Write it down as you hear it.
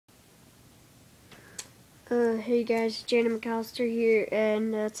Hey guys, Jana McAllister here,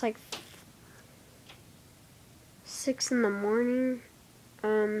 and it's like 6 in the morning.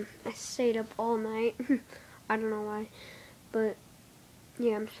 I stayed up all night. I don't know why, but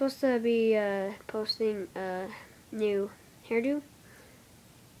yeah, I'm supposed to be posting a new hairdo.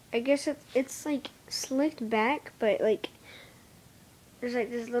 I guess it's like slicked back, but like there's like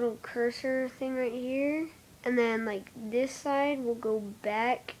this little cursor thing right here, and then like this side will go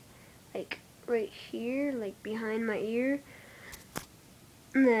back, like right here, like behind my ear.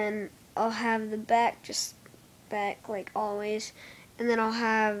 And then I'll have the back just back like always. And then I'll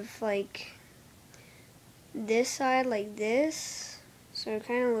have like this side like this. So it'll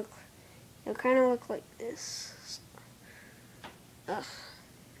kind of look like this. Ugh,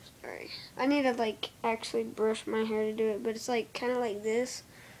 sorry. I need to like actually brush my hair to do it, but it's like kind of like this.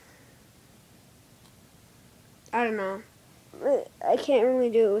 I don't know. I can't really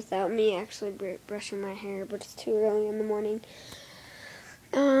do it without me actually brushing my hair, but it's too early in the morning.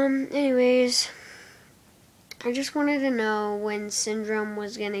 Anyways, I just wanted to know when Syndrome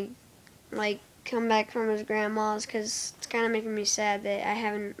was gonna, like, come back from his grandma's, because it's kind of making me sad that I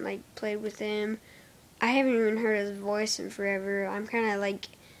haven't, like, played with him. I haven't even heard his voice in forever. I'm kind of, like,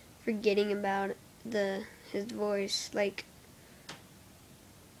 forgetting about his voice. Like,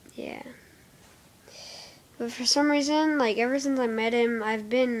 yeah. But for some reason, like, ever since I met him, I've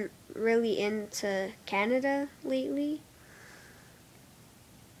been really into Canada lately.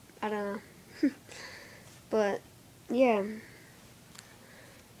 I don't know. But, yeah.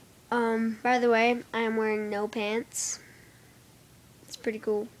 By the way, I am wearing no pants. It's pretty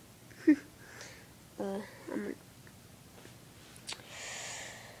cool.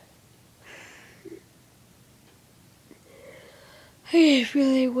 I just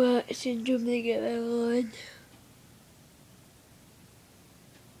really want Syndrome to get back on.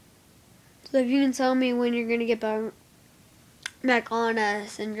 So if you can tell me when you're gonna get back on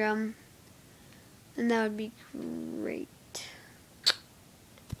Syndrome, then that would be great.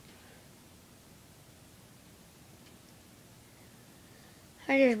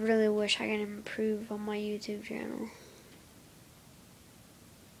 I just really wish I could improve on my YouTube channel.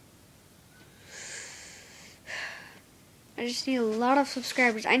 I just need a lot of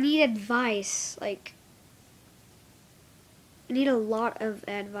subscribers. I need advice. Like, I need a lot of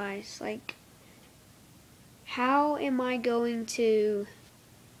advice. Like, how am I going to...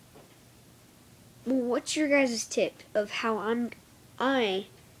 What's your guys' tip of how I'm gonna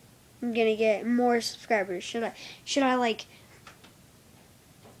get more subscribers? Should I like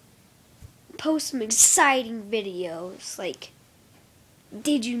post some exciting videos, like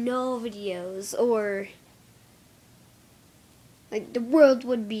did you know videos, or like the world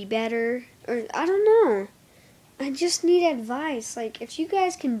would be better, or I don't know. I just need advice. Like, if you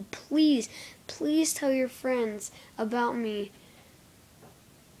guys can please tell your friends about me,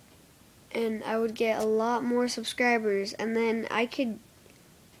 and I would get a lot more subscribers, and then I could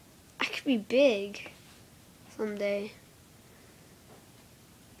be big someday.